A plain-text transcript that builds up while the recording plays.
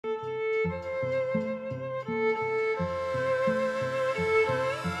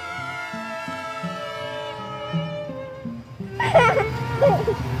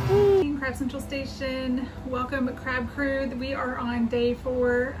Crab Central Station. Welcome Crab Crew. We are on day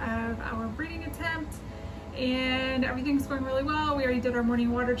 4 of our breeding attempt and everything's going really well. We already did our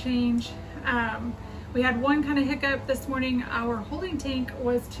morning water change. We had one kind of hiccup this morning. Our holding tank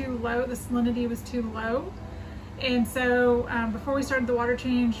was too low, the salinity was too low. And so before we started the water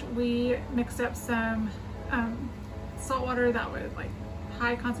change, we mixed up some salt water that was like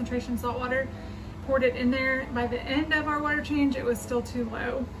high concentration salt water, poured it in there. By the end of our water change, it was still too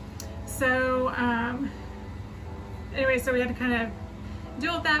low. So anyway, so we had to kind of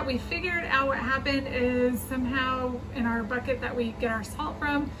deal with that. We figured out what happened is somehow in our bucket that we get our salt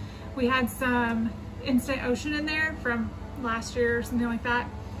from, we had some Instant Ocean in there from last year or something like that.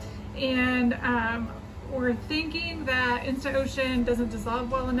 And we're thinking that Instant Ocean doesn't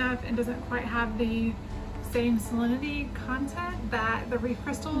dissolve well enough and doesn't quite have the same salinity content that the reef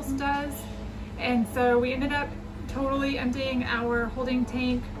crystals does. And so we ended up totally emptying our holding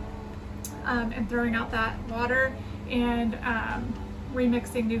tank and throwing out that water and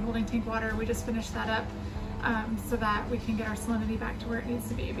remixing new holding tank water. We just finished that up so that we can get our salinity back to where it needs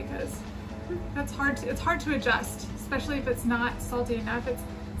to be, because that's hard. It's hard to adjust, especially if it's not salty enough. It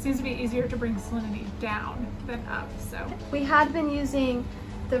seems to be easier to bring salinity down than up. So we had been using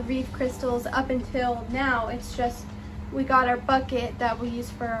the reef crystals up until now. It's just we got our bucket that we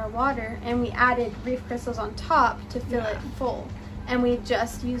use for our water and we added reef crystals on top to fill it full. And we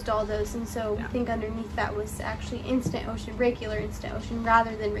just used all those, and so I think underneath that was actually Instant Ocean, regular Instant Ocean,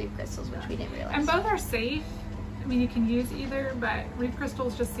 rather than reef crystals, which we didn't realize. And both are safe. I mean, you can use either, but reef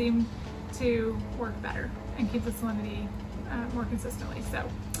crystals just seem to work better and keep the salinity more consistently. So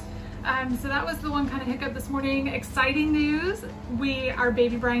that was the one kind of hiccup this morning. Exciting news, our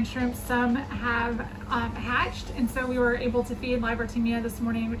baby brine shrimp, some have hatched, and so we were able to feed live Artemia this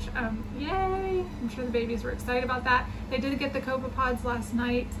morning, which yay! I'm sure the babies were excited about that. They did get the copepods last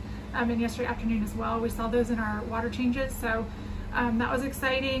night and yesterday afternoon as well. We saw those in our water changes, so that was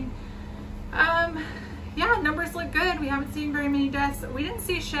exciting. Yeah, numbers look good. We haven't seen very many deaths. We didn't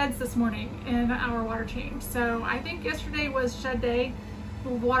see sheds this morning in our water change, so I think yesterday was shed day. The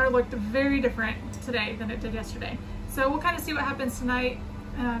water looked very different today than it did yesterday. So we'll kind of see what happens tonight.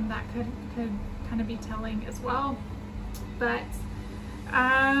 That could kind of be telling as well. But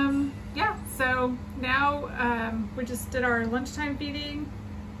yeah, so now we just did our lunchtime feeding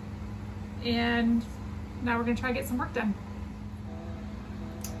and now we're gonna try to get some work done.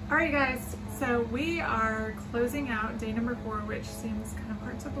 All right, guys, so we are closing out day number 4, which seems kind of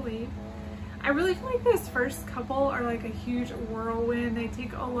hard to believe. I really feel like those first couple are like a huge whirlwind. They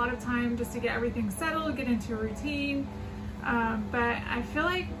take a lot of time just to get everything settled, get into a routine. But I feel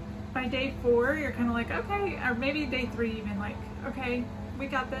like by day 4, you're kind of like, okay, or maybe day 3 even, like, okay, we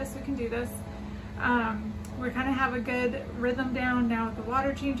got this, we can do this. We kind of have a good rhythm down now with the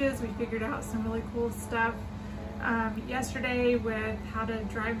water changes. We figured out some really cool stuff yesterday with how to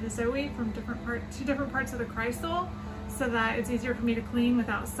drive the Zoe from two different parts of the Chrysal, so that it's easier for me to clean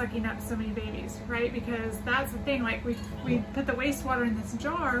without sucking up so many babies, right? Because that's the thing, like we put the wastewater in this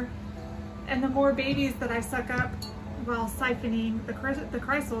jar, and the more babies that I suck up while siphoning the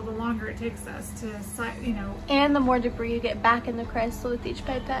Chrysal, the longer it takes us to, you know. And the more debris you get back in the Chrysal with each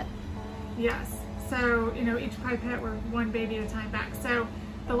pipette. Yes, so, you know, each pipette, we're one baby at a time back. So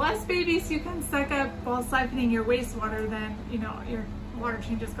the less babies you can suck up while siphoning your wastewater, then, you know, your water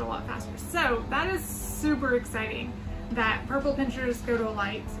changes go a lot faster. So that is super exciting, that purple pinchers go to a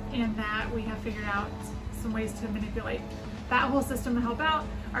light and that we have figured out some ways to manipulate that whole system to help out.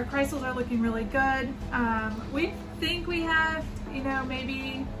 Our Chrysals are looking really good. We think we have, you know,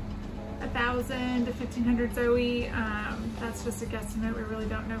 maybe 1,000 to 1,500 Zoe. That's just a guesstimate. We really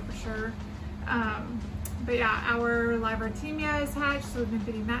don't know for sure. But yeah, our live Artemia is hatched, so we've been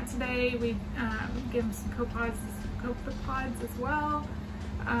feeding that today. We give them some copepods as well.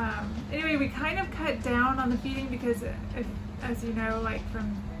 Anyway, we kind of cut down on the feeding because, as you know, like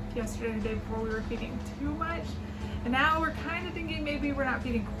from yesterday and the day before, we were feeding too much. And now we're kind of thinking maybe we're not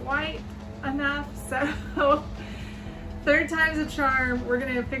feeding quite enough. So third time's a charm. We're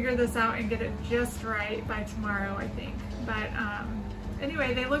gonna figure this out and get it just right by tomorrow, I think. But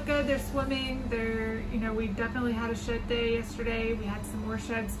anyway, they look good. They're swimming. They're, you know, we definitely had a shed day yesterday. We had some more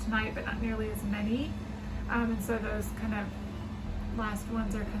sheds tonight, but not nearly as many. And so those kind of last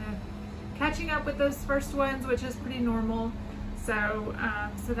ones are kind of catching up with those first ones, which is pretty normal. So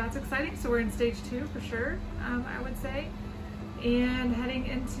so that's exciting. So we're in stage 2 for sure, I would say, and heading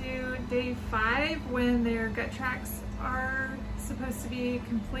into day 5 when their gut tracts are supposed to be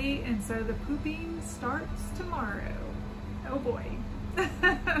complete, and so the pooping starts tomorrow. Oh boy.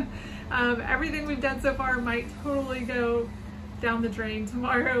 Everything we've done so far might totally go down the drain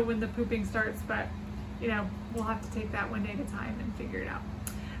tomorrow when the pooping starts, but you know, we'll have to take that one day at a time and figure it out.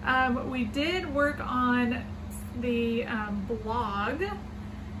 We did work on the blog.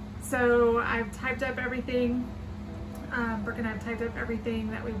 So I've typed up everything. Brooke and I have typed up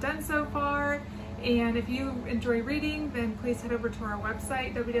everything that we've done so far. And if you enjoy reading, then please head over to our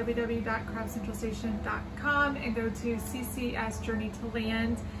website, www.crabcentralstation.com, and go to CCS Journey to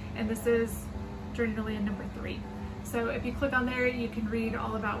Land. And this is Journey to Land number 3. So if you click on there, you can read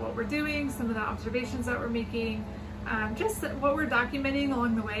all about what we're doing, some of the observations that we're making, just what we're documenting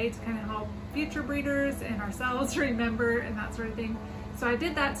along the way to kind of help future breeders and ourselves remember and that sort of thing. So I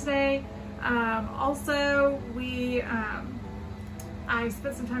did that today. Also, I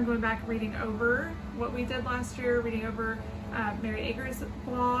spent some time going back reading over what we did last year, reading over Mary Ager's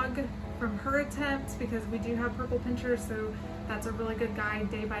blog from her attempt, because we do have purple pinchers, so that's a really good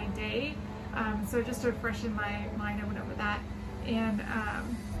guide day by day. So just to freshen my mind, I went over that. And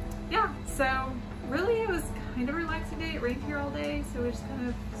yeah, so really it was kind of a relaxing day. It rained here all day, so we just kind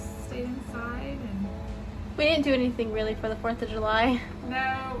of stayed inside. And we didn't do anything really for the 4th of July.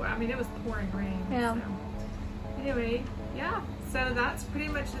 No, I mean, it was pouring rain. Yeah. So. Anyway, yeah, so that's pretty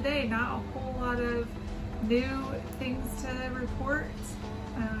much the day. Not a whole lot of new things to report.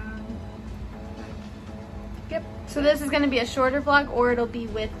 Yep. So this is going to be a shorter vlog, or it'll be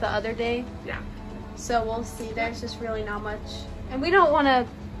with the other day. Yeah. So we'll see. There's just really not much. And we don't want to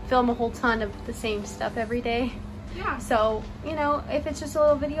film a whole ton of the same stuff every day. Yeah. So, you know, if it's just a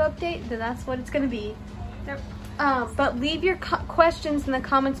little video update, then that's what it's going to be. Yep. But leave your questions in the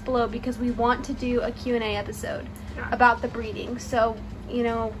comments below, because we want to do a Q&A episode Yeah. about the breeding. So, you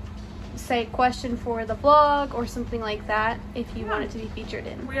know, say question for the vlog or something like that if you want it to be featured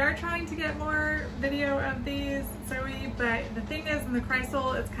in. We are trying to get more video of these, Zoe, but the thing is, in the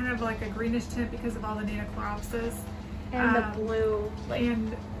Chrysal, it's kind of like a greenish tint because of all the Nanachloropsis. And the blue, like,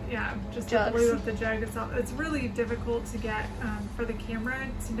 and yeah, just jugs. the blue of the jug itself. It's really difficult to get for the camera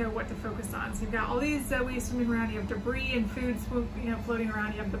to know what to focus on. So you've got all these Zoe swimming around, you have debris and food floating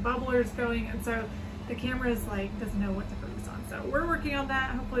around, you have the bubblers going, and so the camera is like, doesn't know what to focus on. So we're working on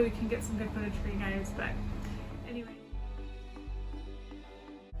that. Hopefully we can get some good footage for you guys, but anyway.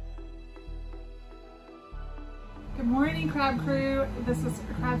 Good morning, Crab Crew. This is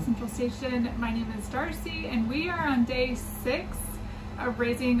Crab Central Station. My name is Darcy, and we are on day 6 of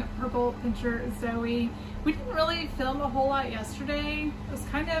raising purple pincher Zoe. We didn't really film a whole lot yesterday. It was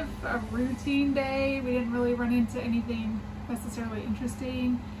kind of a routine day. We didn't really run into anything necessarily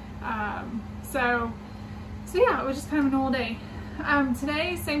interesting. So yeah, it was just kind of a normal day.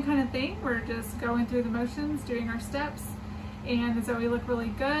 Today, same kind of thing. We're just going through the motions, doing our steps, and the Zoe look really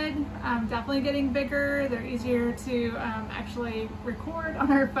good. Definitely getting bigger. They're easier to actually record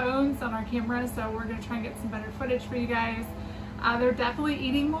on our phones, on our camera, so we're gonna try and get some better footage for you guys. They're definitely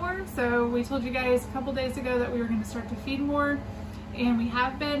eating more, so we told you guys a couple days ago that we were gonna start to feed more, and we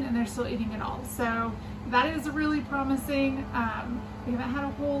have been, and they're still eating it all. So that is really promising. We haven't had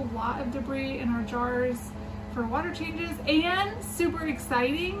a whole lot of debris in our jars for water changes, and super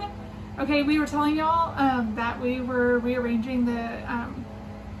exciting. Okay, we were telling y'all that we were rearranging the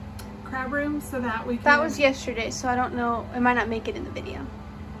crab room so that we could... That was yesterday, so I don't know. It might not make it in the video.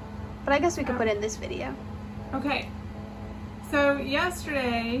 But I guess we could put it in this video. Okay. So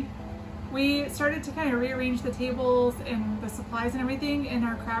yesterday, we started to kind of rearrange the tables and the supplies and everything in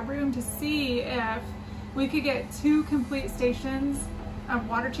our crab room to see if we could get 2 complete stations of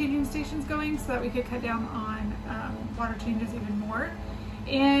water changing stations going so that we could cut down on water changes even more.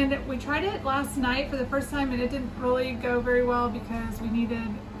 And we tried it last night for the first time, and it didn't really go very well because we needed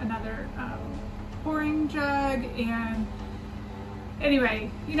another pouring jug. And anyway,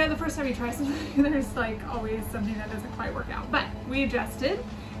 you know, the first time you try something, there's like always something that doesn't quite work out. But we adjusted,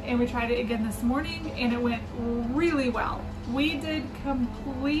 and we tried it again this morning, and it went really well. We did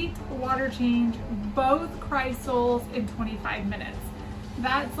complete water change, both Chrysals, in 25 minutes.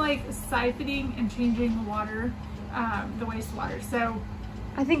 That's like siphoning and changing the water, the wastewater. So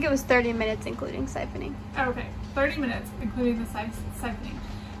I think it was 30 minutes including siphoning. Okay, 30 minutes including the siphoning.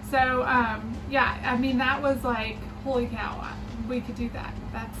 So yeah, I mean, that was like, holy cow, we could do that.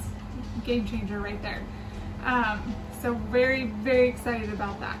 That's a game changer right there. So very, very excited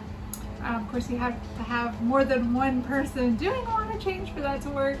about that. Of course, you have to have more than one person doing a water change for that to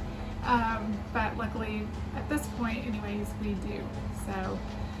work. But luckily at this point anyways, we do. So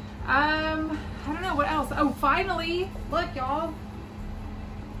I don't know what else. Oh, finally, look y'all,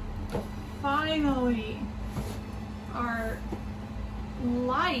 finally our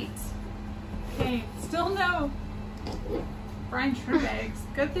light came. Still no brine shrimp eggs.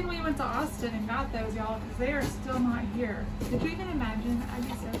 Good thing we went to Austin and got those, y'all, because they are still not here. Could you even imagine? I'd be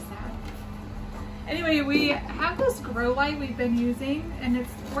so sad. Anyway, we have this grow light we've been using, and it's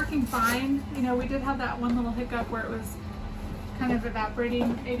working fine. You know, we did have that one little hiccup where it was kind of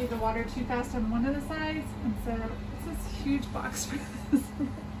evaporating, maybe the water too fast on one of the sides, and so it's this huge box for this.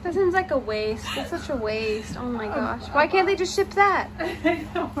 That seems like a waste. That's such a waste. Oh my gosh. Why can't they just ship that? I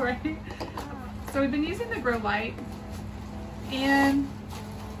know, right? So we've been using the grow light, and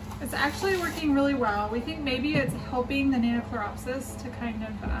it's actually working really well. We think maybe it's helping the Nanochloropsis to kind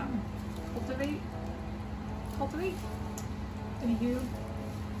of cultivate. Anywho,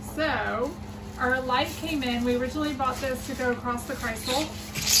 so our light came in. We originally bought this to go across the crystal.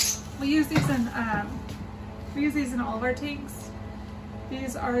 We use these in all of our tanks.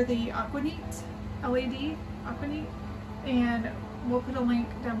 These are the Aquaneat LED Aquaneat, and we'll put a link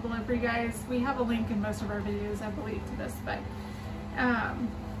down below for you guys. We have a link in most of our videos, I believe, to this, but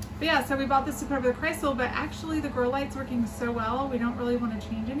yeah, so we bought this to put over the crystal, but actually the grow light's working so well, we don't really want to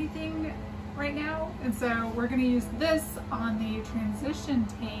change anything right now, and so we're going to use this on the transition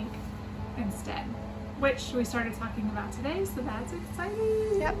tank instead, which we started talking about today, so that's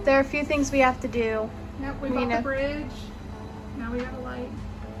exciting. Yep, there are a few things we have to do. Yep, we bought the bridge. Now we got a light.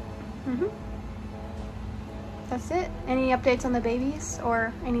 That's it. Any updates on the babies,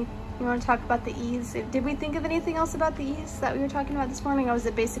 or any you want to talk about the E's? Did we think of anything else about the E's that we were talking about this morning, or was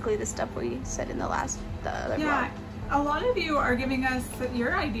it basically the stuff we said in the other vlog? A lot of you are giving us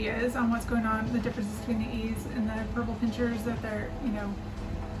your ideas on what's going on, the differences between the E's and the purple pinchers, that they're, you know,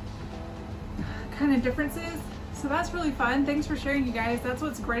 kind of differences. So that's really fun. Thanks for sharing, you guys. That's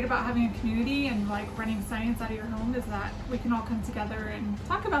what's great about having a community and like running science out of your home, is that we can all come together and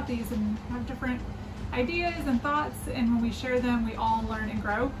talk about these and have different ideas and thoughts, and when we share them, we all learn and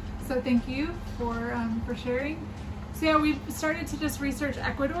grow. So thank you for sharing. So yeah, we've started to just research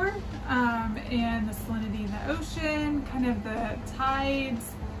Ecuador and the salinity in the ocean, kind of the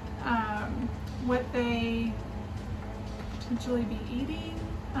tides, what they potentially be eating.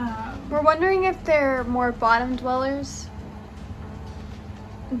 We're wondering if they're more bottom dwellers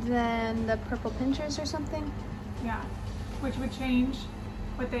than the purple pinchers or something. Yeah, which would change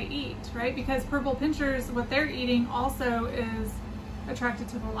what they eat, right? Because purple pinchers, what they're eating also is attracted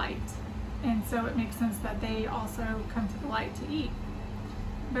to the light. And so it makes sense that they also come to the light to eat.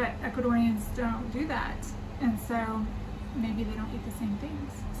 But Ecuadorians don't do that. And so maybe they don't eat the same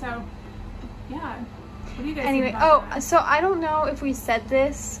things. So yeah. What do you guys think about that? So I don't know if we said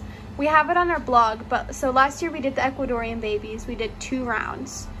this. We have it on our blog, but so last year we did the Ecuadorian babies. We did 2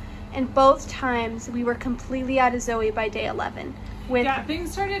 rounds. And both times we were completely out of Zoe by day 11. Yeah,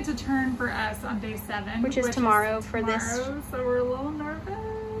 things started to turn for us on day 7. Which is tomorrow for this. So we're a little nervous.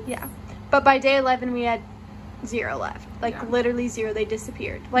 Yeah. But by day 11 we had 0 left. Like literally 0. They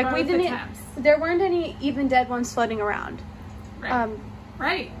disappeared. Like both we didn't, attempts. There weren't any even dead ones floating around. Right.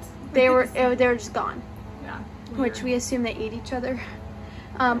 Right. They were just gone. Yeah. Which we assume they eat each other.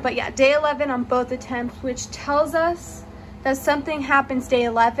 But yeah, day 11 on both attempts, which tells us that something happens day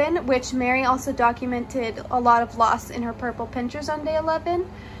 11, which Mary also documented a lot of loss in her purple pinchers on day 11.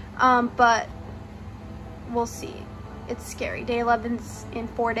 But we'll see. It's scary. Day 11's in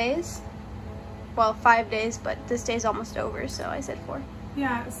 4 days. Well, 5 days, but this day's almost over, so I said 4.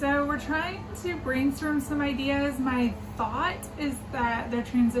 Yeah, so we're trying to brainstorm some ideas. My thought is that they're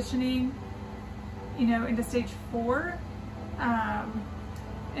transitioning, you know, into stage 4.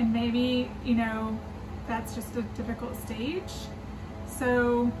 And maybe, you know, that's just a difficult stage.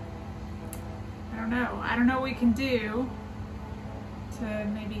 So I don't know what we can do to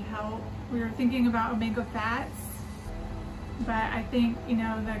maybe help. We were thinking about omega fats, but I think, you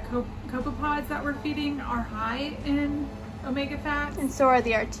know, the copepods that we're feeding are high in omega fats. And so are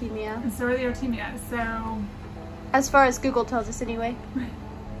the Artemia. So as far as Google tells us anyway.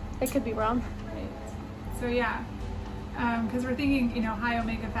 I could be wrong. Right. So yeah. Because we're thinking, you know, high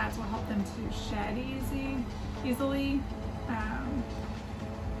omega fats will help them to shed easily. But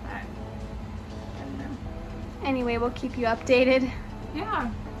I don't know. Anyway, we'll keep you updated.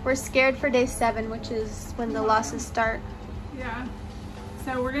 Yeah. We're scared for day 7, which is when the losses start. Yeah.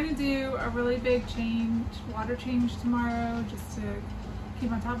 So we're gonna do a really big water change tomorrow, just to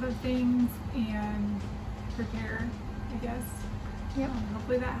keep on top of things and prepare, I guess. Yep.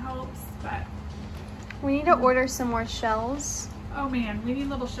 Hopefully that helps, but. We need to order some more shells. Oh man, we need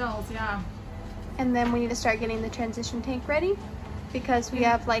little shells, yeah. And then we need to start getting the transition tank ready, because we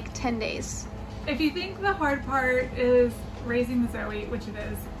have like 10 days. If you think the hard part is raising the Zoe, which it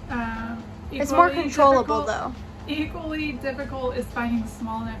is, it's more controllable though. Equally difficult is finding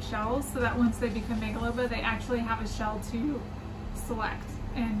small enough shells so that once they become megaloba, they actually have a shell to select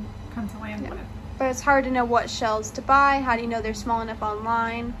and come to land with. But it's hard to know what shells to buy. How do you know they're small enough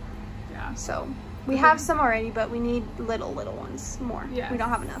online? Yeah. So we have some already, but we need little ones more. Yes. We don't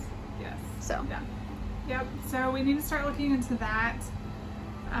have enough. Yes. So. Yeah. Yep. So we need to start looking into that.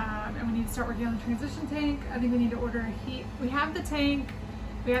 And we need to start working on the transition tank. I think we need to order a heat. We have the tank,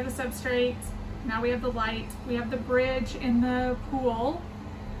 we have the substrate, now we have the light, we have the bridge in the pool.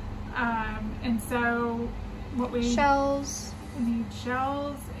 And so what we shells. We need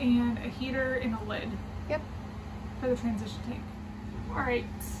shells and a heater and a lid. Yep. For the transition tank. All right.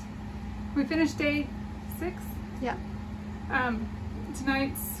 We finished day 6. Yeah.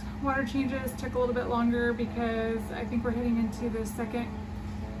 Tonight's water changes took a little bit longer because I think we're heading into the second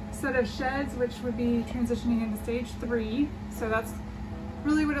set of sheds, which would be transitioning into stage 3. So that's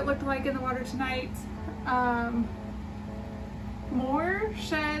really what it looked like in the water tonight. More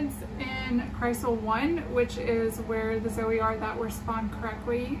sheds in Chrysal 1, which is where the Zoe are that were spawned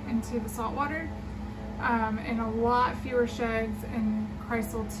correctly into the saltwater, and a lot fewer sheds in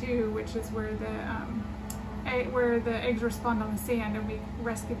Chrysal 2, which is where the eggs were spawned on the sand, and we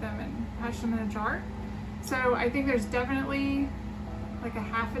rescued them and hatched them in a jar. So I think there's definitely like a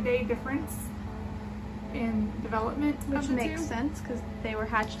half a day difference in development, which makes sense because they were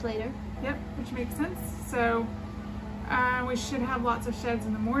hatched later. Yep, which makes sense. So we should have lots of sheds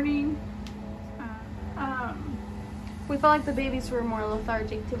in the morning. We felt like the babies were more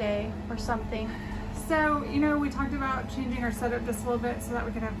lethargic today or something. So, you know, we talked about changing our setup just a little bit so that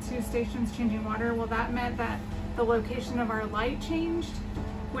we could have 2 stations changing water. Well, that meant that the location of our light changed,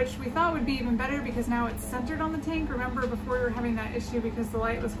 which we thought would be even better because now it's centered on the tank. Remember, before we were having that issue because the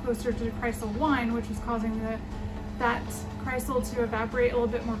light was closer to Chrysal 1, which was causing that Chrysal to evaporate a little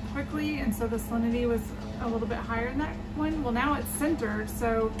bit more quickly, and so the salinity was a little bit higher in that one. Well, now it's centered,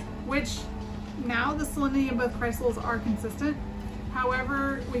 so which now the salinity in both Chrysals are consistent.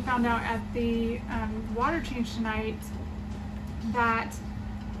 However, we found out at the water change tonight that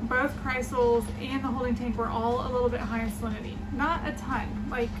both Chrysals and the holding tank were all a little bit higher in salinity. Not a ton,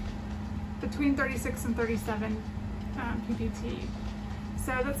 like between 36 and 37 ppt.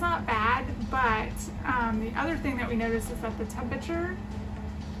 So that's not bad, but the other thing that we noticed is that the temperature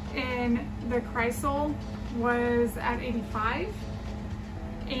in the Chrysal was at 85,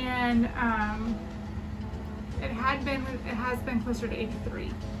 and it has been closer to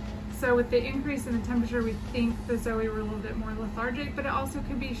 83. So with the increase in the temperature, we think the Zoe were a little bit more lethargic, but it also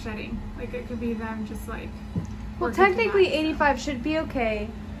could be shedding. Like it could be them just like. Well, technically 85 should be okay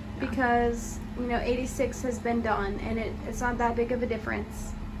because, you know, 86 has been done and it's not that big of a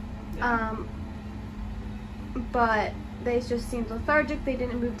difference. Yeah. But they just seemed lethargic. They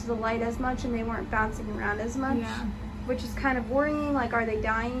didn't move to the light as much and they weren't bouncing around as much. Yeah. Which is kind of worrying. Like, are they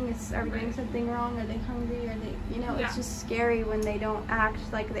dying? Are we doing something wrong? Are they hungry? Are they, you know, it's just scary when they don't act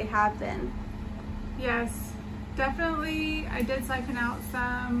like they have been. Yes, definitely. I did siphon out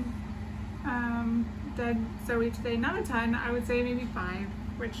some dead Zoe today. Not a ton. I would say maybe 5,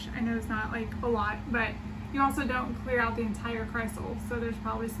 which I know is not like a lot, but you also don't clear out the entire Chrysal, so there's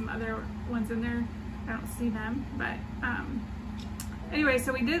probably some other ones in there. I don't see them, but anyway,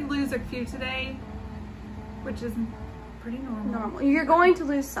 so we did lose a few today, which is pretty normal. You're going to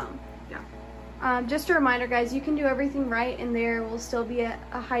lose some. Yeah. Just a reminder, guys, you can do everything right and there will still be a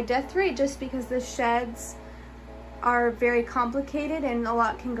high death rate just because the sheds are very complicated and a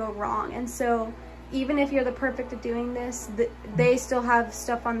lot can go wrong. And so even if you're the perfect at doing this, they still have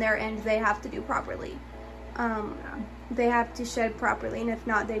stuff on their end they have to do properly. They have to shed properly, and if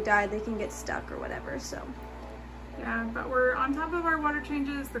not, they die, they can get stuck or whatever, so. Yeah, but we're on top of our water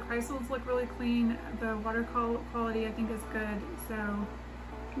changes. The Chrysals look really clean. The water quality, I think, is good. So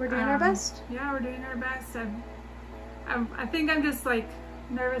we're doing our best. Yeah, we're doing our best. I think I'm just like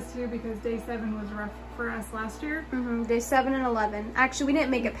nervous too because day 7 was rough for us last year. Day 7 and 11. Actually, we didn't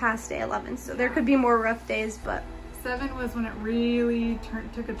make it past day 11, so there could be more rough days, but 7 was when it really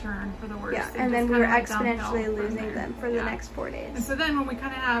took a turn for the worst. Yeah, and then we were exponentially losing them for the next 4 days. And so then when we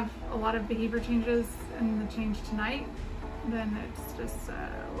kind of have a lot of behavior changes and the change tonight, then it's just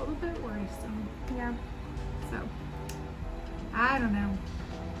a little bit worrisome. Yeah. So, I don't know.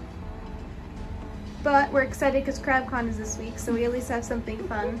 But we're excited because CrabCon is this week, so we at least have something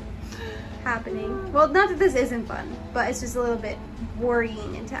fun happening. Well, not that this isn't fun, but it's just a little bit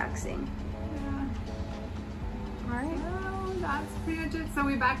worrying and taxing. Alright. Well, that's pretty much it. So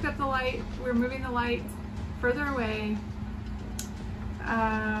we backed up the light. We're moving the light further away.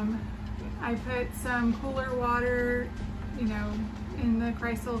 I put some cooler water, you know, in the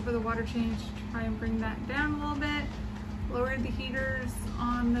Chrysal for the water change to try and bring that down a little bit. Lowered the heaters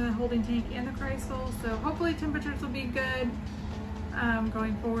on the holding tank and the Chrysal, so hopefully temperatures will be good.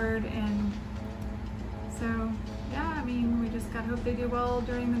 going forward. And so, yeah, I mean, we just gotta hope they do well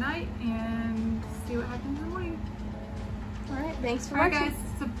during the night and see what happens in the morning. All right, thanks for watching. watching.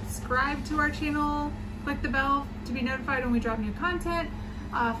 Guys, subscribe to our channel, click the bell to be notified when we drop new content.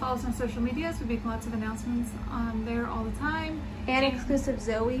 Follow us on social medias. We make lots of announcements on there all the time. And exclusive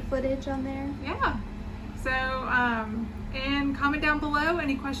Zoe footage on there. Yeah. So, and comment down below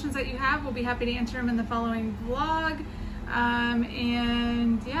any questions that you have. We'll be happy to answer them in the following vlog.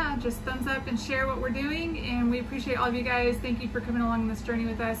 And yeah, just thumbs up and share what we're doing. And we appreciate all of you guys. Thank you for coming along this journey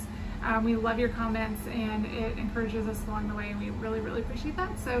with us. We love your comments, and it encourages us along the way. And we really, really appreciate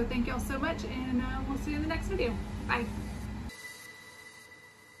that. So thank you all so much, and we'll see you in the next video. Bye.